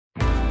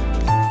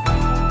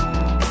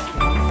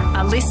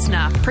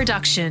listener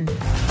production.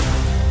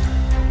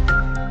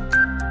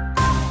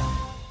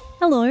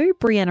 Hello,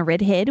 Brianna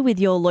Redhead with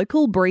your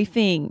local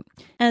briefing.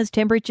 As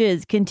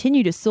temperatures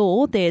continue to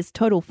soar, there's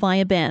total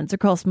fire bans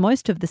across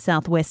most of the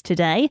southwest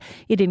today.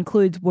 It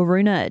includes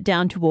Waroona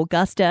down to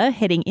Augusta,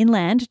 heading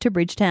inland to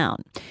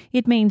Bridgetown.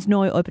 It means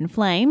no open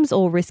flames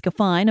or risk a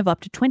fine of up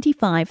to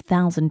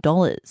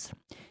 $25,000.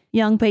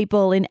 Young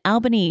people in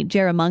Albany,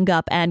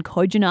 Jerramungup and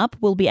Kojonup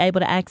will be able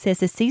to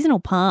access a seasonal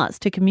pass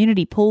to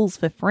community pools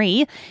for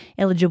free.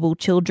 Eligible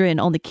children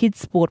on the Kids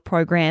Sport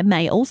program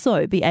may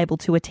also be able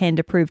to attend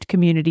approved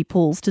community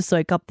pools to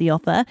soak up the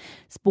offer.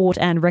 Sport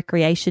and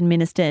Recreation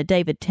Minister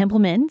David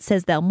Templeman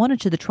says they'll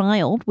monitor the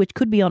trial, which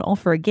could be on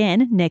offer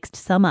again next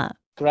summer.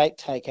 Great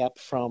take-up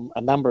from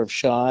a number of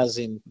shires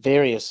in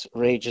various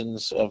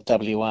regions of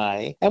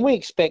WA, and we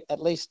expect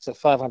at least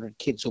 500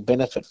 kids will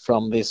benefit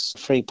from this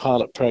free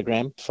pilot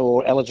program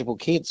for eligible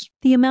kids.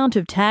 The amount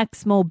of tax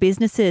small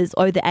businesses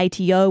owe the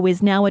ATO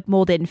is now at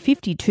more than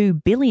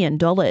 $52 billion.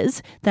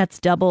 That's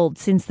doubled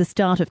since the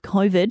start of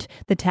COVID.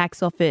 The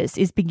tax office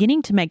is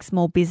beginning to make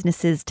small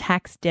businesses'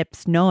 tax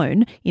debts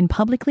known in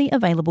publicly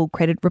available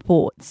credit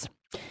reports.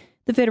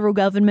 The federal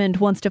government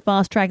wants to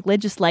fast-track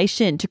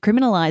legislation to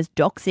criminalise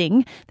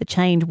doxing. The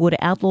change would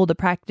outlaw the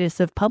practice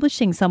of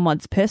publishing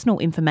someone's personal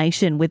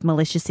information with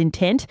malicious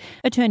intent.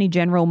 Attorney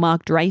General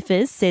Mark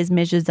Dreyfus says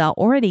measures are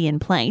already in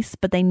place,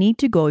 but they need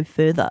to go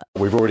further.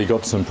 We've already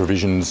got some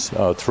provisions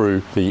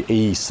through the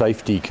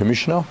e-Safety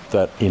Commissioner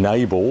that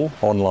enable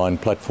online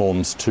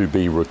platforms to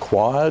be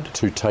required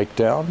to take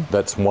down.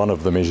 That's one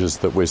of the measures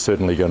that we're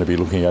certainly going to be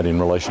looking at in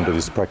relation to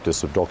this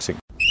practice of doxing.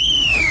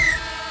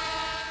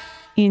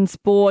 In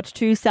sport,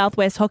 two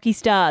Southwest hockey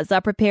stars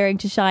are preparing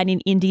to shine in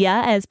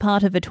India as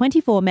part of a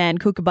 24-man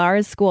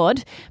Kookaburras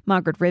squad.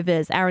 Margaret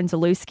Rivers, Aaron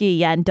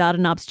Zalewski and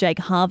Dardanup's Jake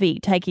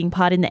Harvey taking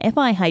part in the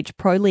FIH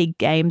Pro League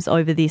games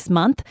over this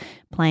month.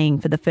 Playing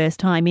for the first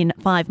time in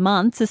 5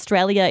 months,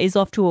 Australia is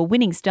off to a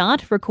winning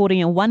start,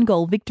 recording a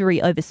 1-goal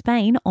victory over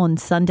Spain on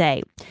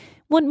Sunday.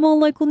 Want more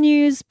local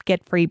news?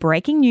 Get free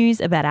breaking news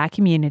about our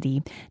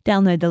community.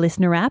 Download the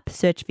Listener app,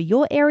 search for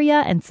your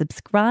area and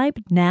subscribe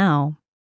now.